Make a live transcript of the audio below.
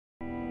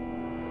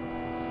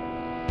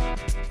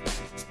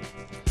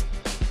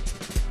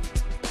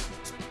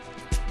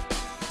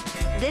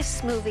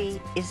This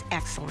movie is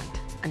excellent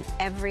on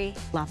every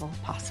level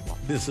possible.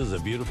 This is a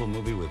beautiful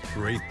movie with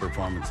great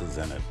performances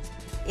in it.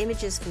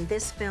 Images from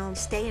this film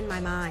stay in my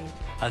mind.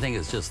 I think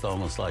it's just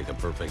almost like a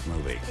perfect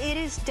movie. It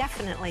is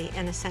definitely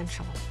an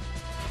essential.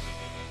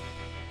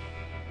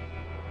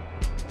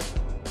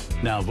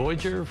 Now,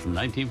 Voyager from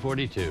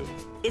 1942.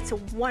 It's a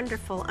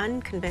wonderful,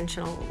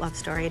 unconventional love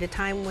story at a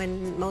time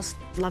when most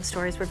love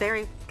stories were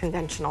very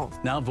conventional.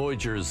 Now,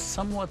 Voyager is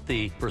somewhat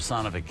the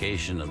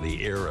personification of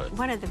the era.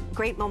 One of the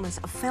great moments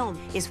of film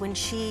is when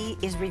she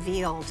is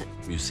revealed.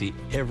 You see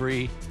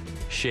every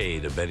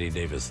shade of Bette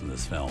Davis in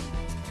this film.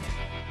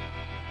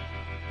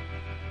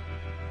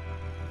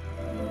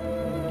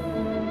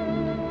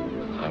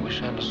 I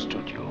wish I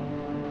understood you.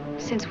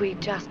 Since we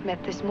just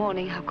met this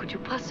morning, how could you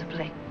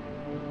possibly?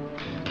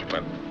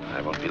 But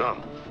I won't be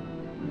long.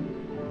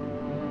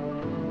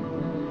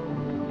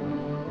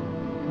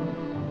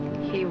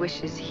 He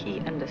wishes he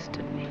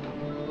understood me.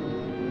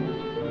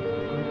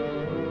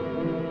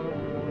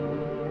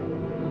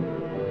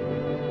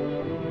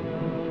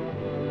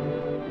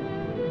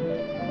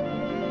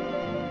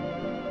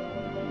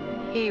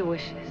 He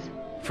wishes.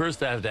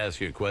 First, I have to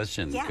ask you a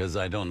question, Yeah. because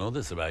I don't know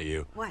this about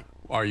you. What?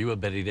 Are you a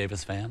Bette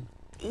Davis fan?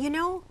 You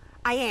know,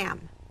 I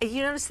am.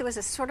 You notice there was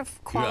a sort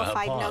of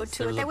qualified pause. note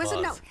to it. There was a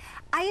a pause.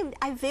 note.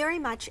 I very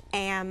much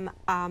am,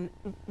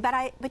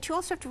 but you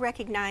also have to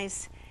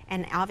recognize,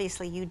 and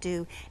obviously you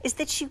do, is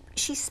that she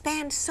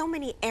spanned so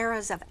many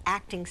eras of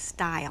acting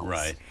styles.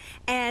 Right.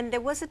 And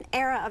there was an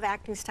era of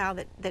acting style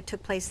that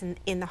took place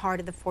in the heart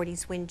of the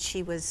 40s when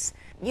she was,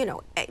 you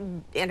know,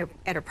 at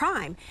her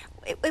prime.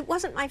 It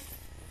wasn't my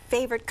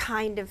favorite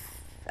kind of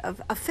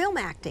film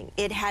acting.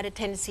 It had a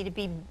tendency to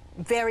be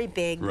very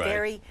big, Right.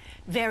 very,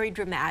 very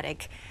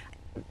dramatic.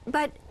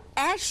 But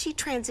as she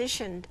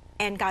transitioned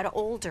and got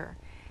older,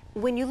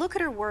 when you look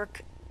at her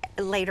work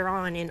later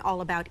on in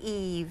All About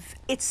Eve,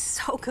 it's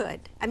so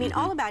good. I mean,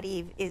 All About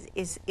Eve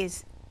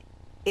is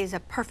a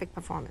perfect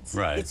performance.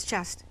 Right. It's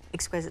just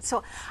exquisite.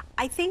 So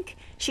I think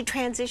she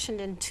transitioned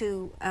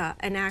into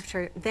an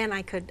actor then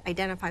I could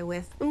identify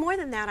with. More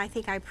than that, I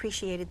think I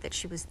appreciated that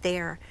she was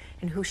there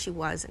and who she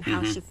was and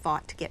how she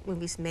fought to get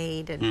movies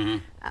made.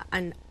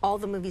 And all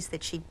the movies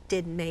that she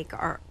did make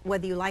are,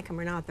 whether you like them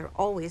or not, they're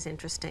always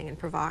interesting and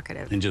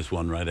provocative. And just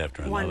one right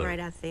after another. One right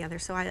after the other.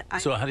 So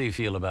So how do you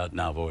feel about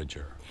Now,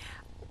 Voyager?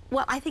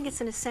 well, I think it's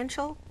an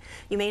essential.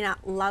 You may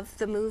not love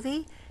the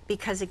movie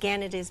because,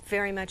 again, it is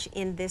very much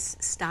in this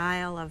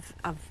style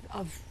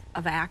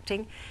of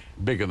acting.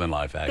 Bigger than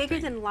life acting.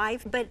 Bigger than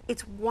life, but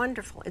it's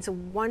wonderful. It's a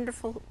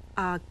wonderful,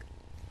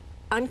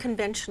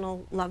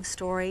 unconventional love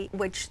story,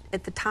 which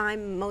at the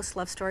time most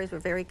love stories were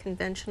very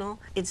conventional.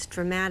 It's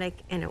dramatic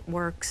and it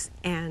works,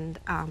 and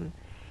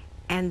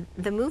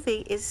the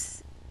movie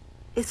is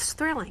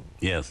thrilling.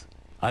 Yes.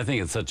 I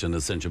think it's such an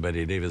essential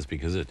Bette Davis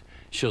because it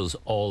shows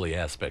all the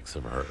aspects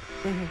of her,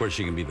 where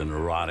she can be the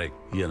neurotic,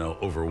 you know,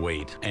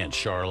 overweight Aunt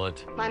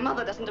Charlotte, My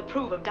mother doesn't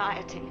approve of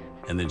dieting.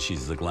 and then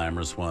she's the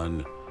glamorous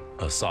one,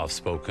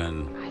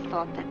 soft-spoken. I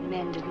thought that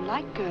men didn't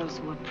like girls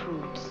who were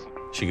prudes.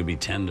 She could be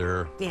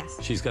tender. Yes.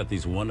 She's got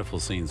these wonderful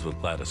scenes with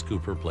Gladys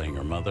Cooper playing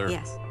her mother.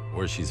 Yes.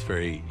 Where she's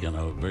very, you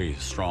know, very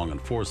strong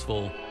and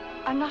forceful.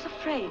 I'm not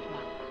afraid,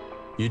 Mother.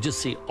 You just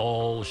see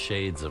all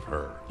shades of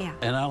her. Yeah.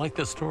 And I like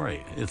the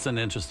story. It's an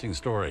interesting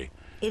story.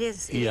 It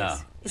is. It Yeah,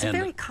 is. It's a and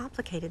very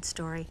complicated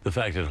story. The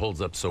fact it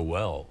holds up so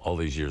well all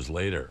these years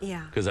later.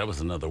 Yeah. Because that was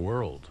another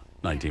world,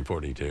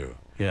 1942.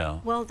 Yeah.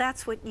 Well,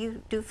 that's what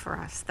you do for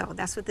us, though.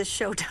 That's what this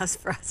show does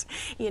for us.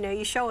 You know,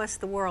 you show us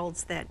the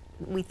worlds that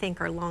we think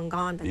are long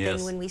gone, but Yes.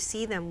 then when we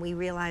see them, we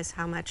realize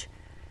how much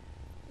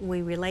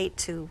we relate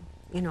to,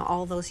 you know,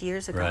 all those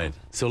years ago. Right.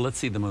 So let's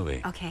see the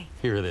movie. Okay.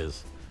 Here it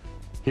is.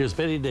 Here's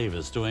Bette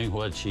Davis doing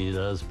what she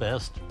does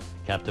best,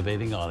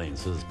 captivating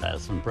audiences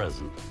past and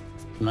present.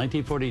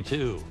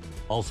 1942,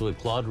 also with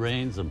Claude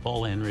Rains and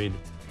Paul Henreid,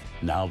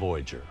 Now,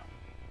 Voyager.